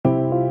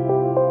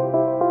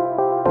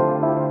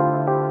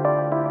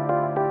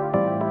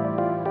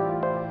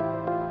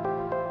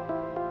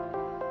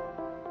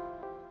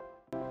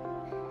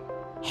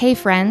Hey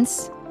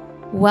friends,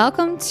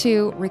 welcome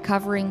to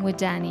Recovering with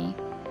Danny.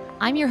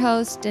 I'm your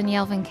host,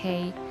 Danielle Van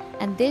Kay,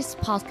 and this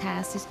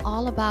podcast is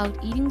all about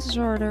eating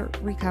disorder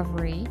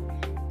recovery,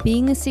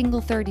 being a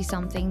single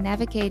 30-something,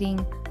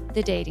 navigating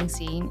the dating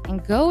scene,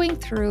 and going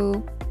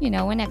through,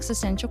 an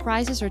existential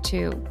crisis or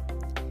two.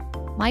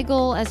 My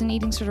goal as an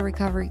eating disorder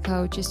recovery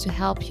coach is to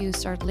help you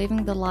start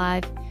living the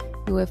life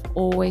you have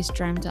always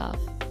dreamt of.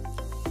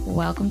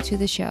 Welcome to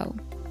the show.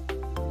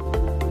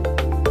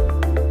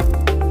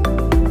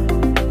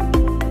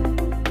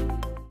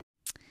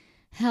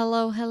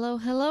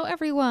 Hello,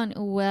 everyone.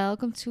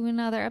 Welcome to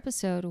another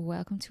episode.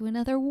 Welcome to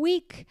another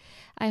week.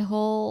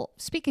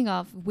 Speaking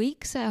of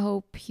weeks, I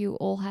hope you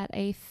all had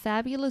a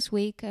fabulous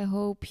week. I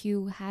hope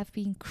you have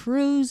been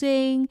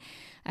cruising.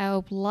 I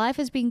hope life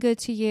has been good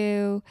to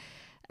you.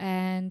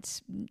 And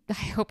I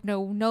hope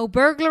no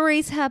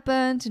burglaries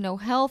happened, no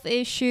health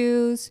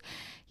issues.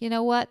 You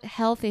know what?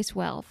 Health is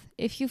wealth.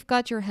 If you've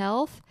got your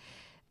health,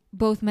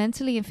 both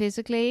mentally and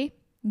physically,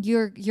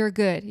 you're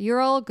good. You're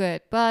all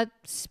good. But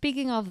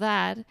speaking of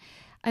that,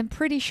 I'm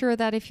pretty sure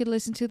that if you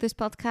listen to this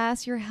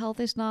podcast, your health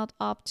is not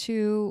up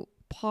to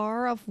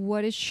par of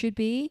what it should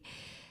be.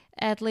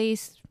 At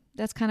least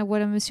that's kind of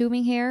what I'm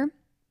assuming here,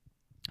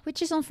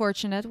 which is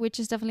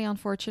definitely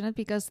unfortunate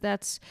because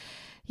that's,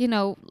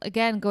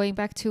 again, going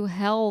back to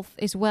health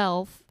is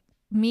wealth,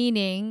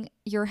 meaning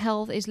your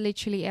health is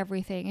literally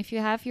everything. If you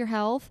have your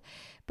health,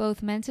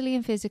 both mentally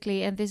and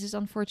physically, and this is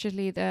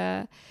unfortunately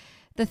the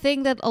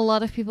thing that a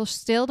lot of people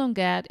still don't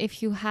get,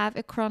 if you have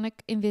a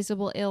chronic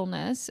invisible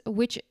illness,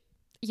 which,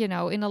 in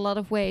a lot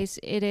of ways,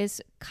 it is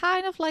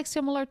kind of like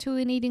similar to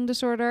an eating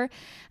disorder.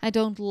 I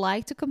don't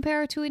like to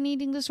compare it to an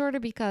eating disorder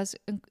because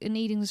an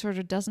eating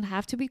disorder doesn't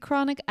have to be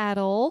chronic at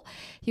all.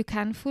 You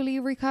can fully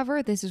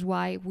recover. This is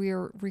why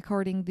we're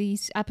recording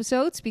these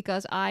episodes,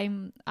 because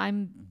I'm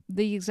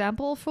the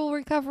example of full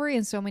recovery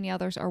and so many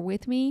others are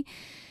with me.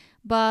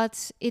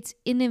 But it's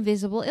an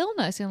invisible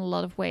illness in a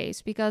lot of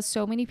ways because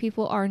so many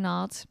people are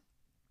not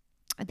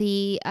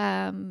the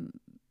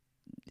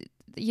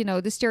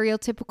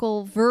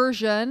stereotypical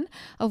version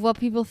of what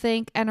people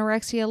think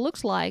anorexia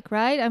looks like,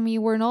 right? I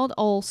mean, we're not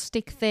all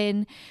stick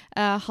thin,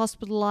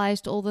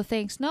 hospitalized, all the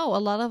things. No,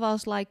 a lot of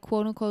us, like,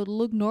 quote unquote,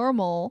 look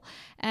normal,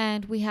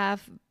 and we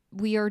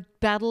are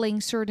battling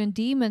certain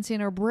demons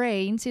in our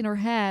brains, in our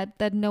head,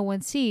 that no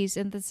one sees.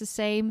 And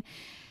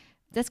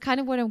that's kind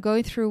of what I'm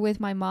going through with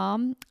my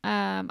mom.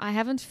 I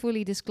haven't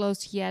fully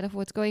disclosed yet of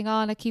what's going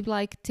on. I keep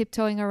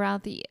tiptoeing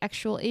around the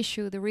actual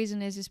issue. The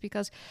reason is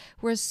because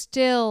we're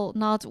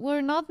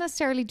not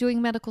necessarily doing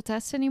medical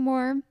tests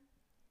anymore.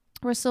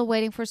 We're still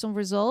waiting for some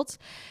results.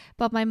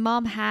 But my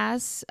mom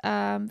has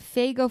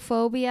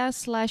phagophobia /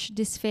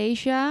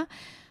 dysphagia.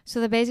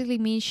 So that basically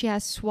means she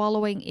has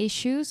swallowing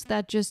issues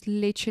that just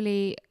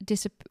literally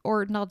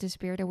not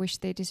disappeared. I wish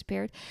they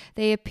disappeared.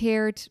 They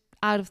appeared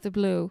out of the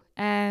blue.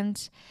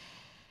 And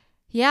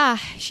yeah,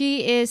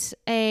 she is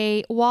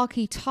a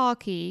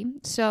walkie-talkie.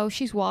 So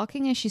she's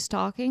walking and she's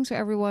talking. So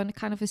everyone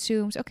kind of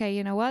assumes, okay,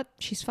 you know what?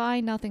 She's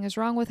fine. Nothing is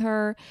wrong with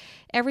her.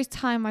 Every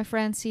time my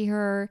friends see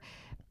her,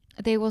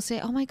 they will say,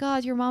 oh my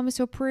God, your mom is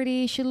so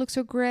pretty. She looks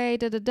so great.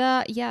 Da, da,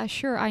 da. Yeah,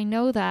 sure. I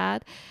know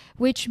that,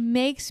 which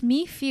makes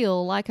me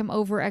feel like I'm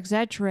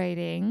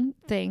over-exaggerating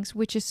things,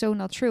 which is so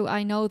not true.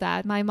 I know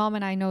that. My mom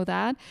and I know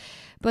that.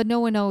 But no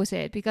one knows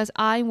it because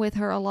I'm with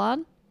her a lot.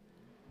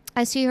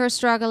 I see her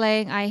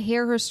struggling. I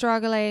hear her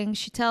struggling.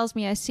 She tells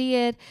me I see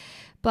it.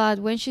 But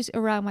when she's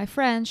around my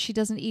friends, she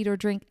doesn't eat or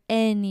drink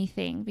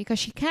anything because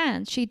she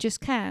can't. She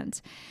just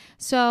can't.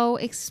 So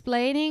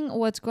explaining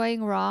what's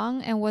going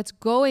wrong and what's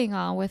going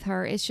on with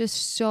her is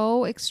just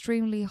so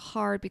extremely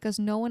hard because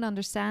no one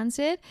understands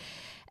it.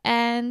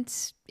 And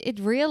it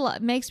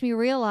makes me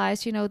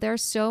realize,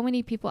 there's so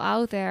many people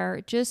out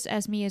there just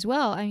as me as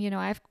well. And,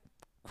 I have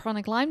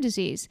chronic Lyme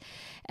disease.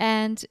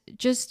 And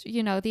just,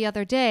 the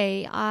other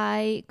day,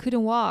 I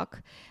couldn't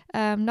walk.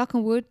 Knock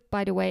on wood,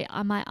 by the way,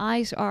 my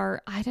eyes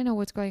I don't know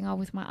what's going on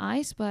with my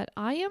eyes, but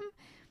I am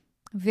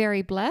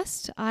very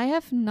blessed. I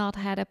have not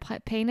had a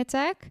pain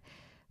attack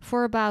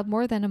for about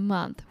more than a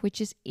month,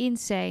 which is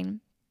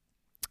insane.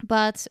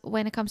 But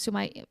when it comes to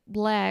my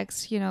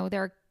legs,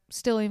 they're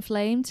still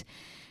inflamed.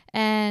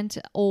 And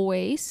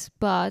always,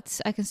 but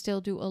I can still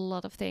do a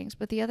lot of things.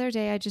 But the other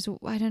day, I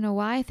don't know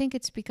why. I think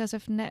it's because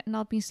I've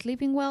not been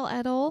sleeping well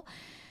at all.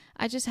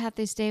 I just had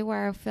this day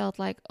where I felt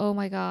like, oh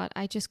my God,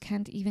 I just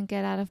can't even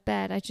get out of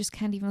bed. I just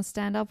can't even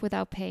stand up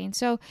without pain.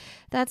 So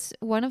that's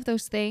one of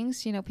those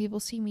things,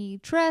 people see me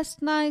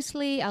dressed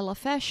nicely. I love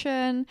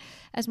fashion,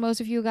 as most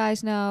of you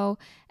guys know.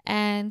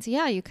 And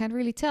yeah, you can't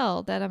really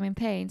tell that I'm in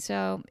pain.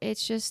 So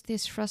it's just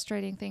this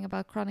frustrating thing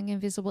about chronic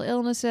invisible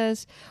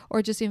illnesses,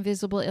 or just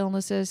invisible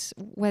illnesses,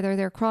 whether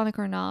they're chronic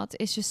or not.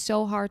 It's just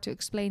so hard to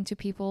explain to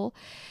people.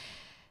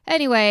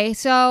 Anyway,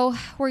 so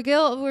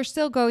we're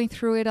still going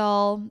through it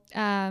all.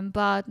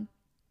 But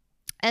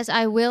as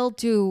I will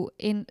do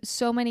in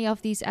so many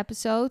of these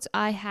episodes,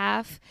 I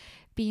have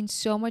been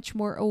so much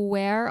more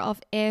aware of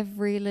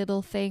every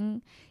little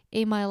thing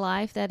in my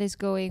life that is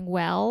going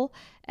well.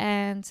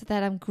 and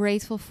that I'm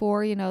grateful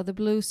for. You know, the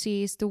blue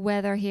seas, the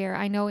weather here.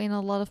 I know in a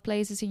lot of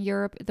places in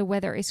Europe, the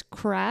weather is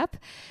crap.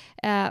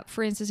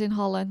 For instance, in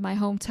Holland, my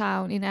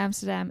hometown in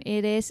Amsterdam,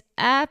 it is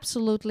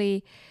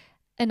absolutely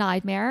a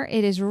nightmare.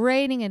 It is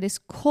raining, it is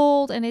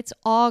cold, and it's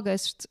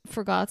August,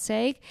 for God's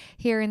sake,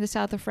 here in the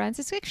south of France.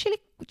 It's actually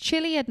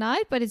chilly at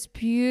night, but it's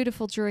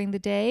beautiful during the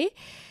day.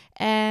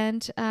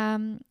 And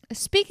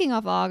speaking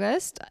of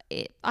August,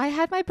 I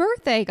had my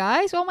birthday,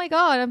 guys. Oh my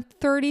God, I'm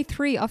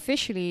 33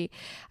 officially.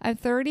 I'm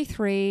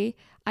 33.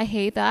 I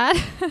hate that.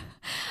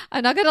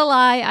 I'm not gonna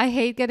lie, I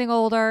hate getting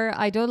older.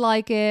 I don't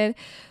like it.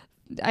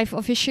 I've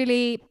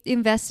officially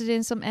invested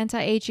in some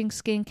anti-aging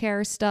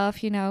skincare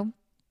stuff, you know.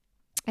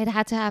 It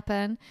had to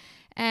happen.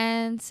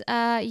 And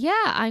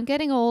I'm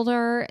getting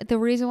older. The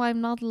reason why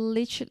I'm not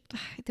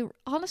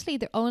honestly,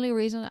 the only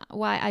reason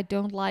why I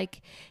don't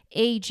like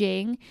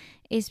aging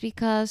is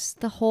because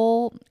the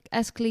whole,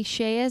 as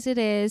cliche as it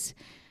is,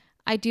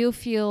 I do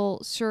feel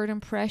certain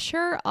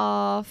pressure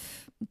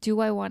of, do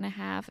I want to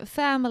have a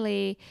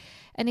family?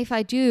 And if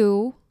I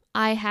do,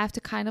 I have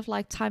to kind of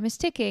like, time is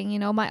ticking. You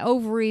know, my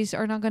ovaries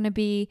are not going to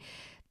be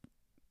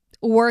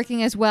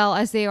working as well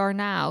as they are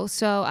now.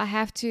 So I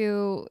have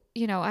to,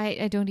 you know,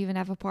 I don't even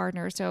have a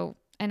partner. So,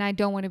 and I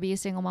don't want to be a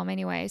single mom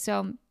anyway.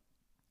 So,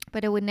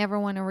 but I would never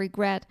want to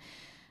regret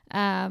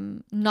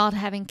not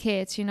having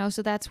kids, you know.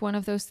 So that's one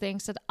of those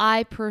things that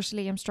I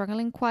personally am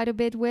struggling quite a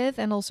bit with.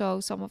 And also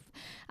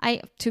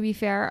to be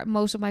fair,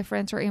 most of my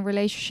friends are in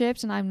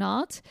relationships and I'm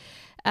not.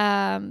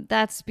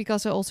 That's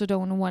because I also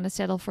don't want to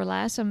settle for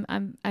less.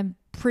 I'm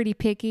pretty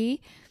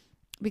picky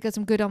because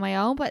I'm good on my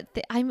own, but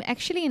I'm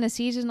actually in a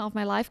season of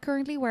my life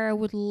currently where I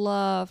would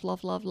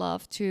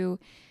love to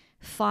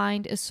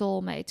find a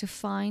soulmate, to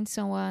find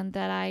someone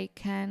that I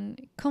can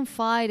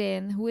confide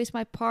in, who is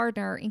my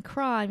partner in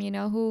crime, you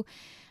know, who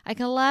I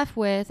can laugh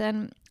with.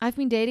 And I've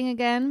been dating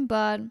again,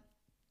 but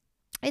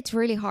it's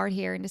really hard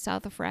here in the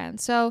south of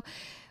France. So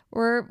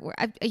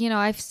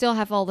I still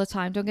have all the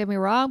time, don't get me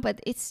wrong, but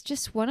it's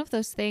just one of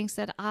those things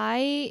that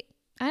I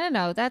don't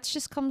know, that's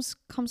just comes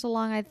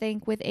along, I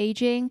think, with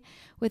aging,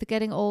 with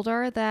getting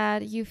older,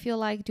 that you feel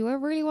like, do I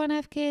really want to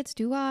have kids?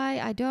 Do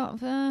I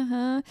don't,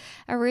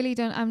 I really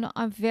don't.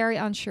 I'm very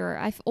unsure.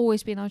 I've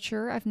always been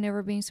unsure. I've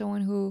never been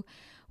someone who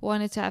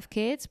wanted to have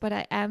kids, but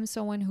I am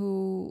someone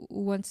who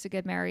wants to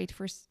get married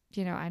for,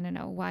 you know, I don't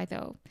know why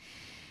though.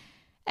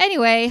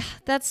 Anyway,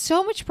 that's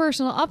so much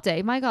personal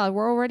update. My God,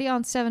 we're already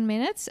on 7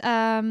 minutes.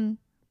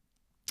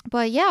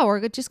 But yeah,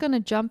 we're just going to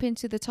jump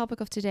into the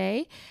topic of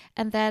today,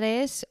 and that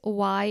is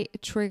why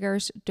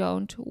triggers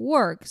don't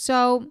work.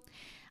 So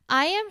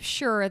I am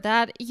sure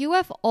that you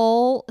have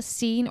all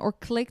seen or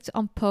clicked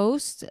on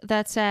posts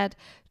that said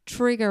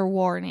trigger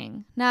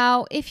warning.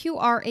 Now, if you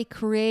are a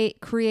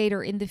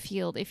creator in the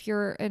field, if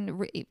you're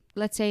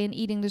let's say an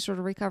eating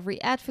disorder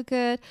recovery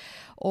advocate,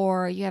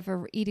 or you have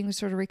a eating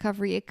disorder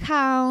recovery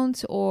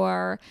account,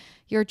 or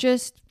you're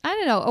just, I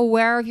don't know,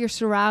 aware of your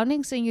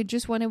surroundings and you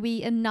just want to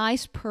be a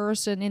nice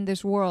person in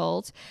this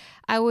world,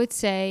 I would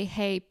say,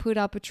 hey, put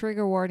up a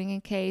trigger warning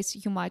in case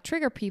you might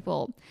trigger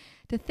people.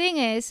 The thing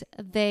is,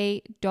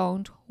 they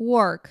don't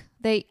work.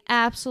 They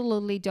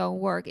absolutely don't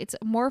work. It's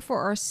more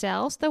for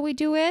ourselves that we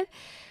do it.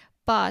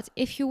 But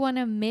if you want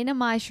to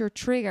minimize your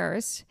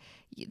triggers,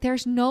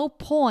 there's no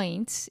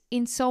point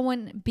in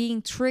someone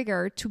being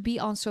triggered to be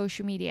on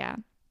social media.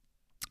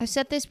 I've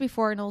said this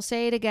before and I'll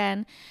say it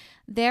again.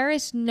 There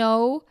is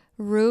no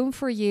room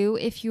for you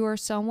if you are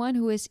someone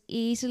who is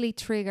easily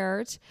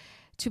triggered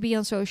to be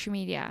on social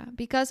media,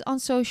 because on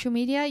social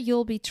media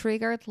you'll be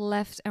triggered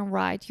left and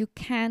right. You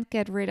can't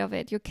get rid of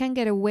it. You can't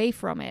get away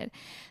from it.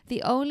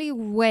 The only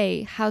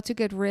way how to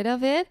get rid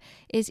of it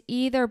is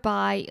either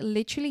by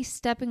literally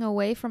stepping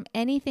away from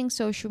anything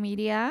social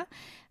media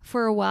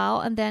for a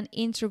while and then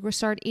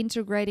start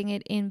integrating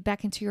it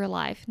back into your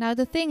life. Now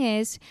the thing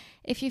is,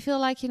 if you feel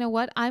like, you know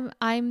what,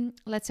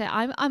 let's say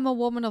I'm a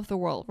woman of the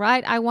world,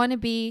 right? I want to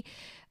be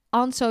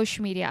on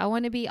social media. I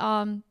want to be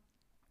on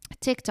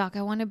TikTok.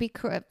 I want to be,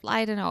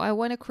 I don't know, I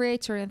want to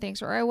create certain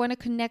things, or I want to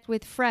connect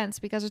with friends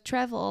because I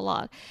travel a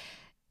lot.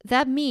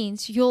 That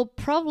means you'll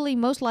probably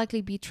most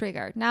likely be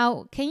triggered.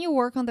 Now, can you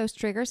work on those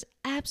triggers?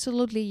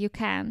 Absolutely, you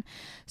can.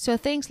 So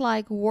things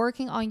like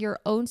working on your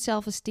own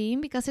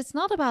self-esteem, because it's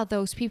not about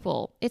those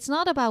people. It's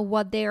not about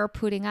what they are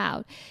putting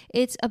out.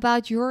 It's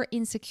about your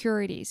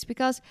insecurities,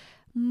 because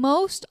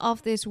most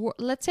of this,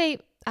 let's say,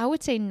 I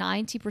would say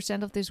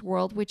 90% of this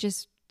world, which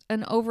is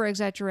an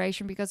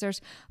over-exaggeration because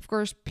there's, of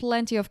course,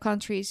 plenty of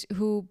countries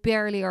who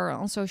barely are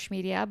on social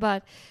media,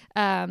 but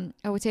I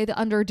would say the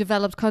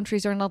underdeveloped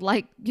countries are not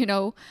like, you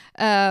know,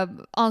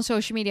 on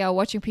social media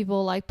watching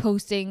people like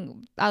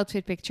posting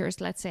outfit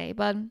pictures, let's say.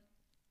 But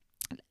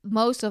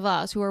most of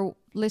us who are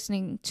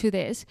listening to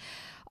this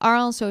are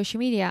on social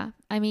media.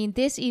 I mean,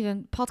 this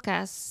even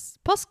podcasts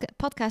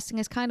podcasting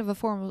is kind of a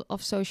form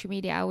of social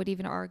media, I would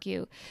even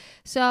argue.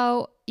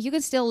 So you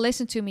can still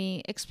listen to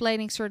me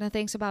explaining certain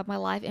things about my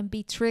life and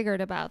be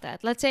triggered about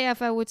that. Let's say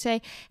if I would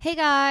say, hey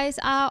guys,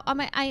 oh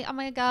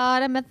my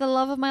God, I met the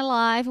love of my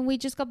life and we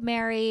just got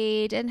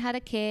married and had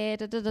a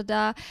kid,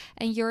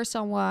 and you're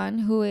someone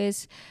who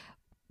is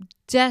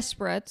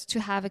desperate to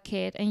have a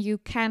kid and you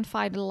can't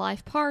find a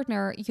life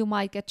partner, you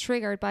might get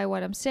triggered by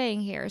what I'm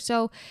saying here.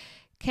 So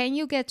can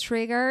you get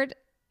triggered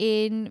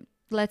in,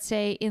 let's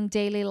say, in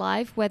daily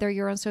life, whether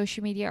you're on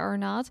social media or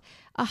not?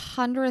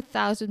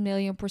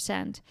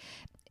 100,000,000,000%.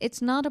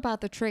 It's not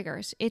about the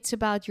triggers. It's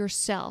about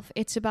yourself.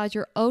 It's about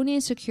your own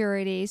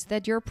insecurities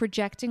that you're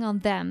projecting on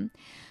them.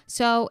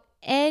 So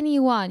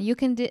anyone, you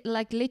can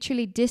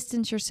literally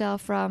distance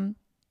yourself from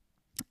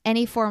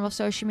any form of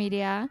social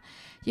media.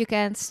 You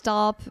can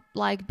stop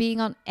being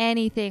on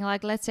anything,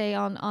 let's say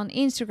on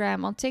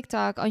Instagram, on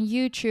TikTok, on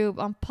YouTube,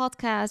 on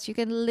podcasts. You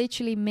can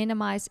literally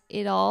minimize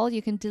it all.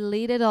 You can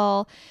delete it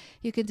all.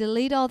 You can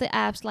delete all the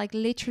apps,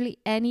 literally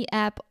any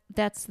app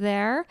that's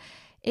there.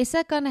 Is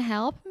that going to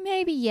help?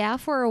 Maybe, yeah,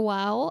 for a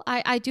while.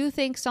 I do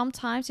think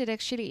sometimes it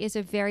actually is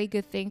a very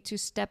good thing to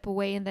step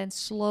away and then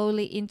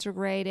slowly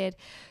integrate it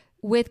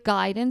with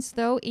guidance,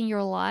 though, in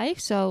your life.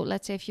 So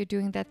let's say if you're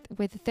doing that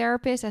with a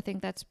therapist, I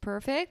think that's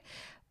perfect.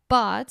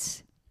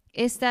 But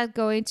is that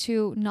going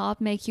to not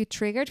make you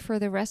triggered for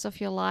the rest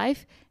of your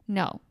life?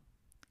 No,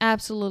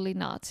 absolutely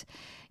not.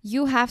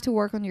 You have to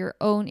work on your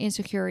own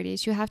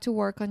insecurities. You have to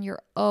work on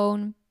your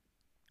own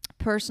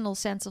personal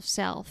sense of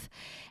self.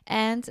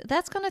 And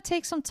that's going to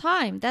take some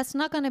time. That's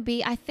not going to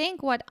be, I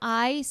think what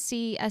I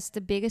see as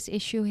the biggest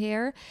issue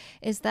here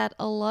is that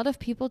a lot of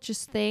people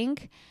just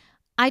think,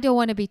 I don't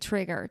want to be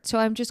triggered, so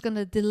I'm just going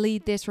to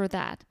delete this or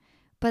that.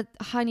 But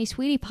honey,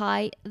 sweetie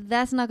pie,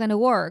 that's not going to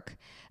work.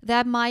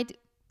 That might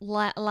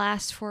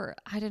last for,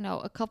 I don't know,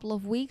 a couple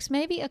of weeks,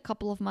 maybe a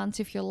couple of months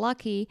if you're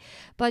lucky.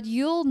 But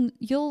you'll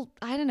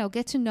I don't know,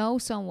 get to know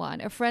someone,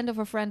 a friend of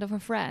a friend of a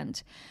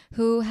friend,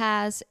 who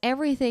has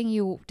everything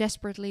you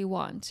desperately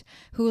want,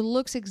 who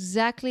looks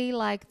exactly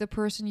like the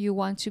person you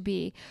want to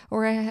be,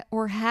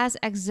 or has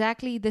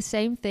exactly the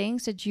same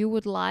things that you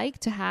would like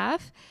to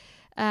have.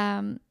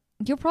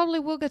 You probably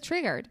will get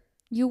triggered.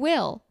 You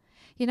will.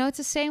 It's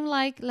the same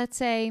let's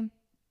say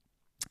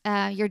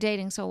you're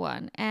dating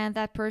someone and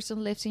that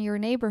person lives in your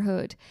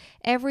neighborhood.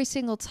 Every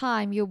single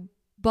time you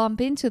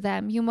bump into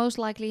them, you most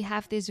likely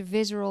have this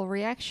visceral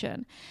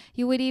reaction.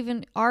 You would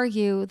even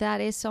argue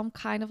that is some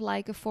kind of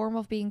a form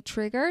of being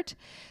triggered.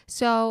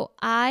 So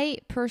I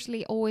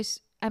personally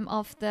always am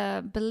of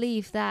the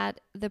belief that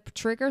the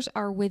triggers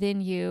are within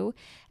you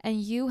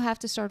and you have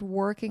to start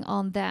working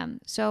on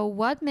them. So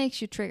what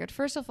makes you triggered?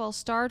 First of all,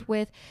 start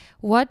with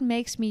what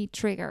makes me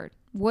triggered.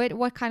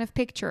 What kind of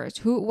pictures,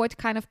 what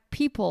kind of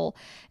people,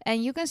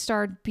 and you can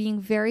start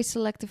being very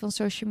selective on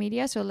social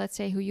media. So let's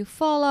say who you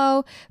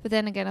follow, but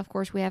then again, of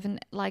course, we have an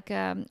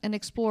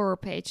explorer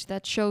page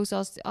that shows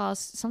us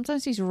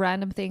sometimes these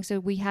random things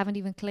that we haven't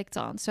even clicked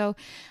on. So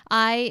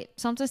I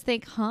sometimes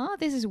think,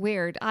 this is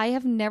weird. I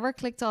have never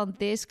clicked on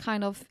this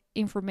kind of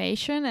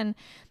information, and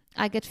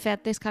I get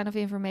fed this kind of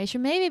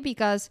information. Maybe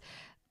because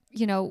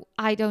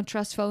I don't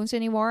trust phones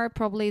anymore.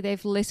 Probably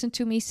they've listened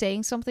to me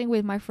saying something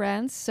with my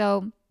friends.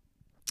 So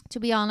to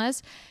be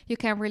honest, you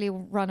can't really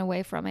run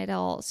away from it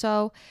all.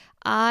 So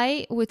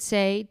I would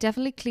say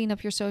definitely clean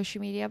up your social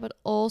media, but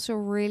also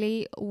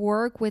really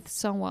work with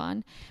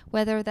someone,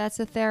 whether that's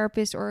a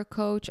therapist or a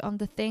coach, on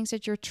the things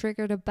that you're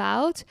triggered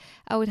about.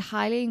 I would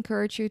highly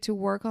encourage you to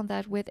work on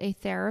that with a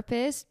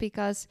therapist,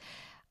 because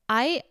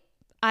I'm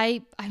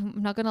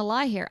not gonna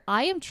lie here.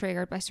 I am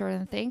triggered by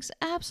certain things.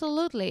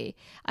 Absolutely.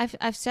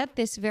 I've said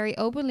this very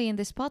openly in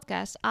this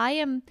podcast. I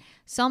am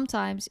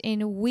sometimes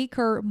in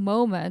weaker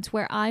moments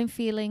where I'm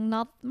feeling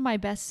not my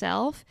best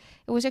self.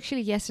 It was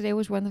actually yesterday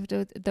was one of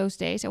those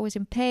days. I was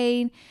in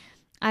pain.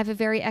 I have a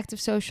very active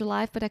social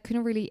life, but I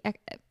couldn't really I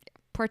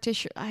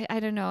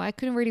don't know. I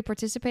couldn't really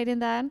participate in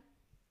that.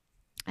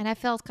 And I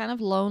felt kind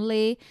of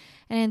lonely.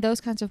 And in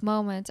those kinds of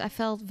moments, I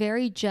felt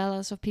very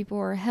jealous of people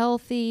who are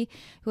healthy,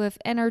 who have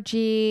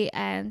energy.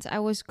 And I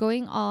was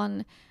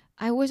on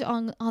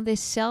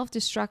this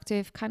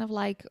self-destructive kind of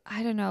I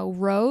don't know,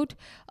 road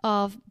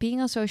of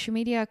being on social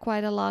media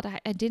quite a lot.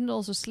 I didn't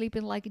also sleep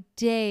in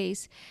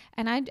days.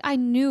 And I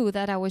knew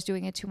that I was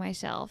doing it to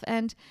myself.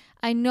 And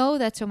I know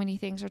that so many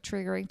things are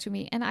triggering to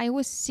me. And I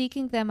was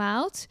seeking them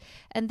out.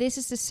 And this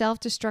is the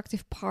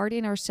self-destructive part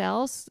in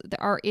ourselves,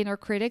 our inner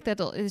critic,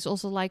 that is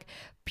also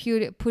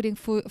putting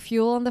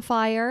fuel on the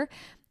fire.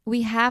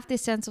 We have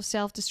this sense of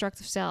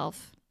self-destructive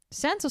self.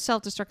 Sense of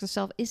self-destructive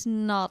self is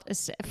not a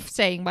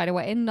saying, by the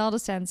way, and not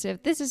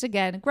offensive. This is,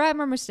 again,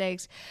 grammar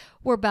mistakes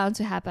were bound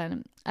to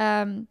happen.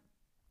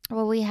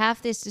 Well, we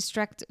have this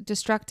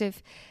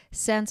destructive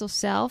sense of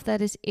self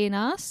that is in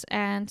us,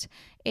 and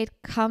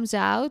it comes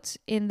out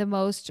in the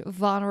most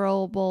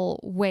vulnerable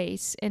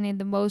ways, and in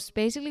the most,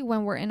 basically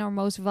when we're in our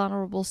most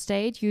vulnerable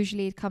state,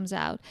 usually it comes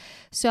out.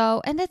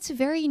 So, and that's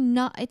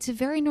it's a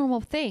very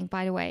normal thing,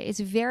 by the way.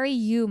 It's very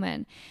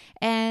human.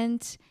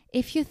 And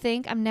if you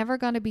think I'm never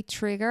going to be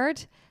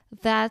triggered,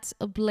 That's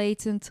a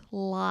blatant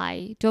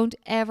lie. Don't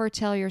ever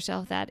tell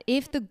yourself that.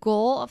 If the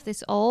goal of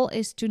this all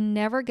is to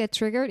never get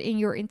triggered in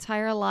your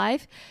entire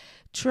life,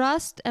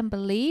 trust and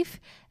believe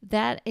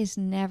that is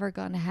never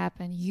going to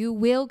happen. You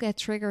will get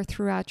triggered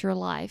throughout your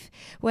life,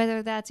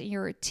 whether that's in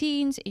your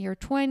teens, in your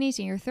 20s,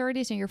 in your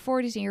 30s, in your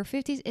 40s, in your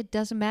 50s, it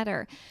doesn't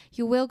matter.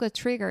 You will get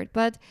triggered,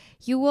 but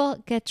you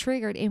will get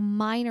triggered in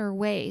minor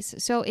ways.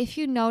 So if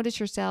you notice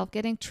yourself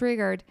getting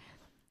triggered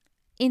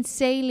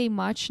insanely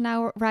much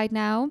right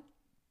now,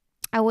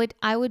 I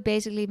would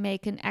basically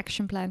make an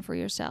action plan for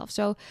yourself.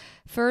 So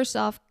first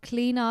off,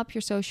 clean up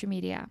your social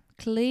media.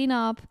 Clean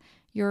up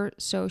your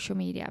social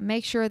media.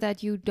 Make sure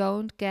that you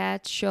don't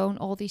get shown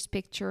all these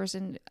pictures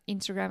and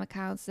Instagram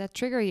accounts that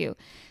trigger you.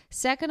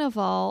 Second of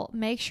all,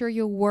 make sure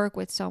you work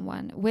with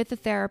someone, with a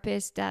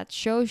therapist that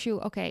shows you,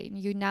 okay,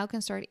 you now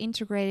can start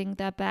integrating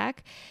that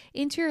back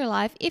into your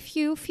life if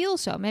you feel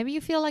so. Maybe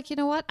you feel like, you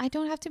know what, I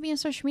don't have to be on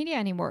social media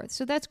anymore.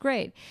 So that's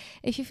great.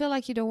 If you feel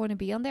like you don't want to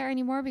be on there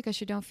anymore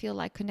because you don't feel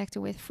like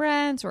connecting with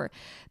friends or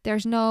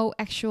there's no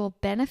actual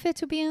benefit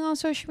to being on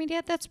social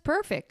media, that's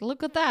perfect.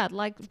 Look at that.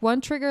 Like one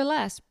trigger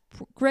less.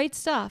 Great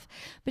stuff.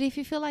 But if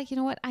you feel like, you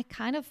know what, I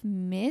kind of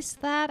miss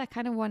that, I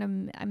kind of want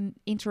to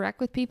interact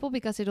with people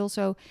because it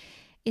also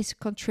is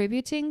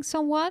contributing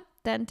somewhat,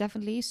 then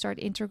definitely start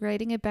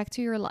integrating it back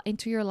to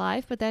into your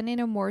life, but then in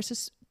a more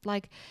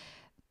like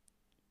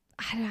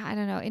I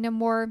don't know, in a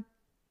more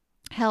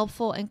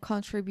helpful and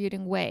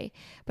contributing way.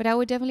 But I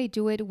would definitely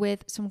do it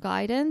with some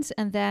guidance,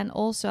 and then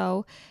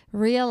also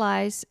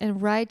realize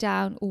and write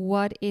down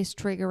what is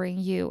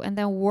triggering you, and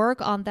then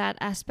work on that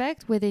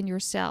aspect within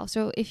yourself.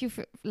 So if you,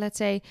 let's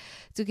say,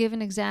 to give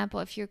an example,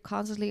 if you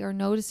constantly are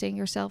noticing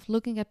yourself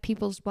looking at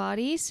people's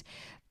bodies,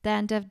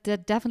 then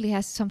that definitely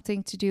has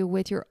something to do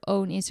with your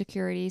own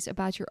insecurities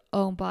about your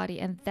own body.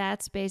 And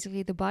that's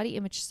basically the body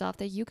image stuff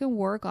that you can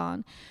work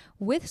on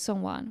with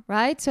someone,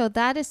 right? So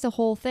that is the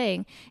whole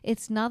thing.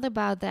 It's not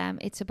about them,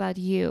 it's about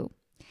you.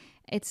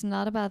 It's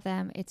not about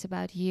them, it's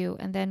about you.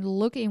 And then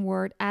look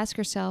inward, ask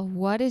yourself,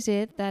 what is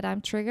it that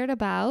I'm triggered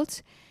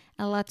about?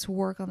 And let's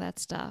work on that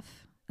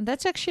stuff. And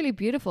that's actually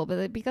beautiful,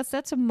 but because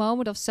that's a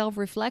moment of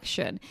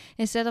self-reflection.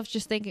 Instead of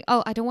just thinking,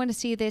 oh, I don't want to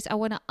see this, I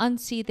want to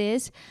unsee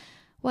this.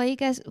 Well, you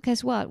guys,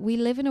 guess what? We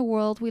live in a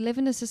world, we live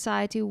in a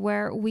society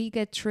where we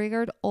get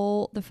triggered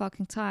all the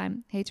fucking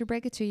time. Hate to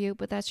break it to you,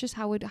 but that's just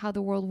how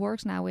the world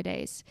works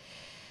nowadays.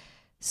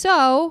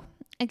 So,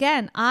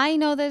 again, I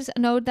know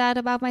that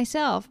about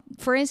myself.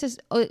 For instance,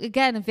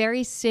 again, a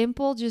very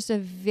simple, just a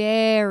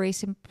very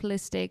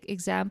simplistic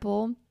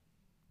example,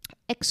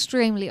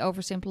 extremely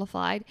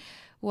oversimplified,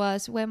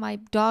 was when my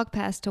dog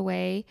passed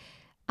away.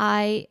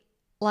 I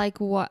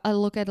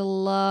look at a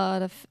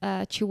lot of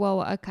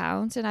Chihuahua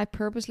accounts, and I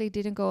purposely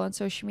didn't go on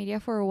social media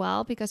for a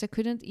while because I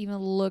couldn't even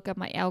look at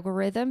my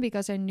algorithm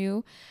because I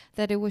knew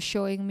that it was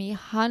showing me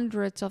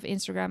hundreds of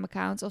Instagram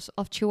accounts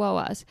of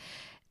Chihuahuas.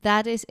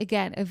 That is,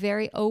 again, a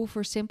very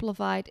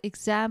oversimplified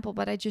example,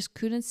 but I just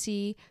couldn't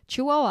see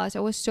Chihuahuas. I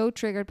was so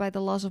triggered by the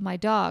loss of my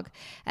dog.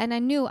 And I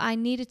knew I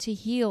needed to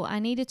heal. I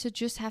needed to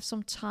just have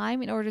some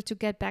time in order to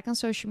get back on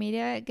social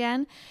media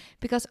again.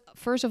 Because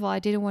first of all, I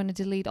didn't want to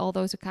delete all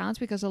those accounts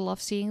because I love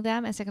seeing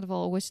them. And second of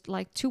all, it was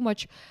like too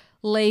much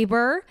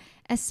labor.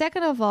 And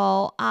second of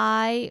all,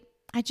 I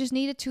just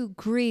needed to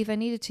grieve. I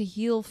needed to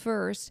heal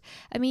first.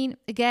 I mean,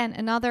 again,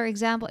 another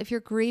example, if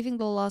you're grieving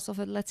the loss of,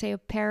 let's say, a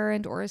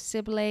parent or a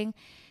sibling,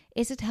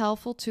 is it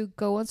helpful to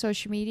go on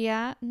social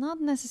media? Not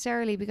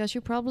necessarily, because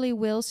you probably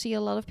will see a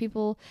lot of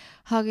people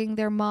hugging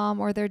their mom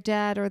or their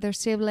dad or their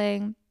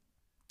sibling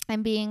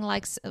and being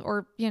like,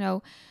 or,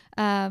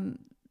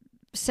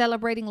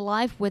 celebrating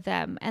life with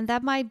them. And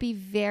that might be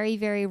very,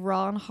 very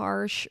raw and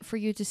harsh for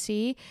you to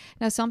see.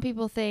 Now, some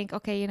people think,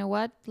 okay, you know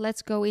what?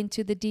 Let's go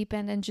into the deep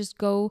end and just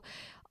go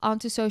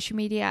onto social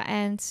media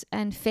and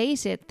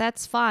face it.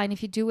 That's fine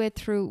if you do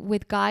it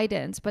with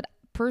guidance. But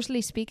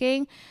personally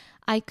speaking,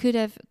 I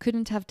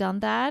couldn't have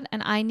done that,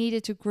 and I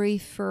needed to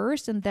grieve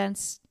first and then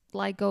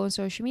go on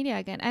social media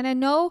again. And I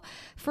know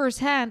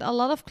firsthand a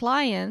lot of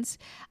clients,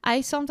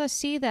 I sometimes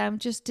see them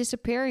just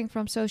disappearing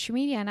from social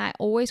media, and I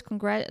always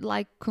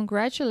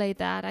congratulate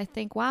that. I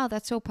think, wow,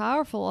 that's so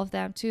powerful of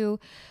them to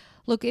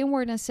look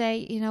inward and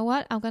say, you know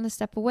what, I'm going to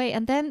step away.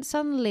 And then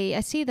suddenly I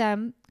see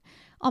them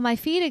on my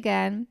feed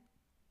again,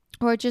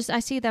 or just I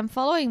see them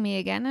following me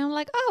again, and I'm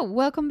like, oh,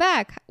 welcome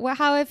back. Well,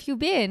 how have you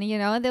been?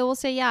 And they will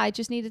say, yeah, I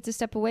just needed to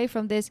step away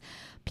from this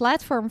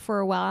platform for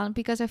a while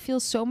because I feel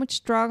so much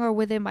stronger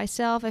within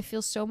myself. I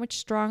feel so much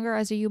stronger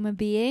as a human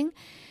being.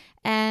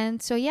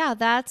 And so, yeah,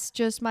 that's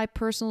just my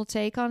personal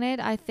take on it.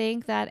 I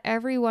think that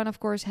everyone, of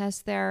course,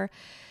 has their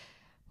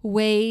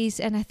ways,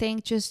 and I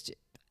think just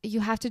you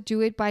have to do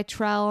it by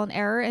trial and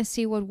error and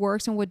see what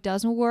works and what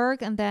doesn't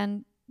work, and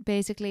then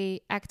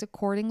basically act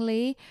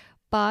accordingly.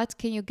 But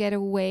can you get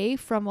away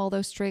from all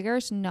those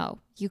triggers? No.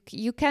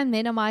 You can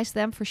minimize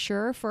them for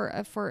sure for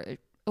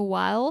a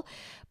while,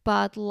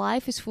 but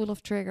life is full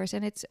of triggers,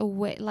 and it's a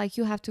way, like,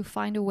 you have to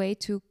find a way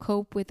to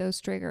cope with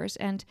those triggers,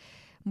 and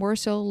more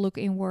so look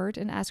inward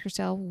and ask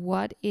yourself,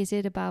 what is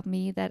it about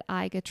me that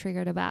I get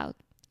triggered about?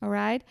 All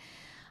right.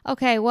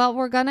 Okay, well,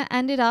 we're gonna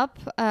end it up.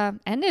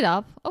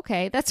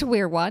 Okay, that's a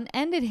weird one.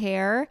 End it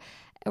here.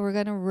 We're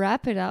gonna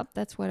wrap it up.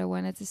 That's what I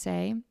wanted to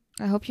say.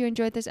 I hope you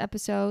enjoyed this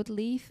episode.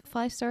 Leave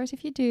 5 stars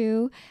if you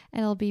do,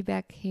 and I'll be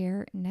back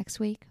here next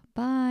week.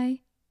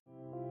 Bye.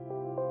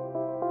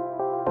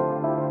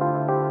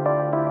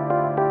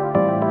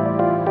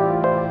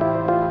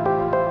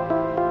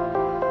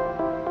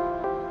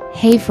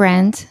 Hey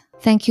friend,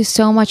 thank you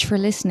so much for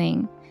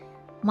listening.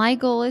 My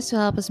goal is to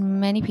help as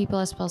many people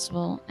as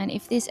possible, and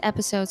if this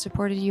episode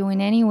supported you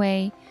in any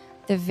way,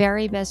 the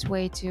very best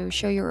way to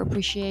show your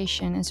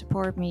appreciation and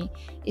support me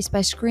is by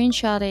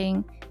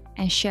screenshotting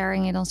and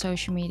sharing it on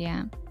social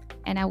media.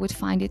 And I would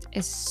find it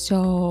is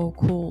so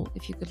cool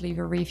if you could leave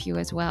a review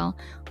as well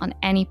on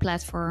any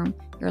platform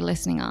you're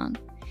listening on.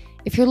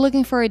 If you're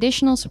looking for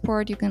additional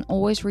support, you can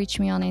always reach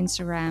me on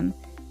Instagram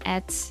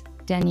at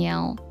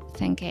Danielle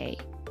Thankay.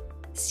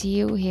 See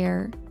you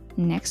here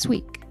next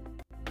week.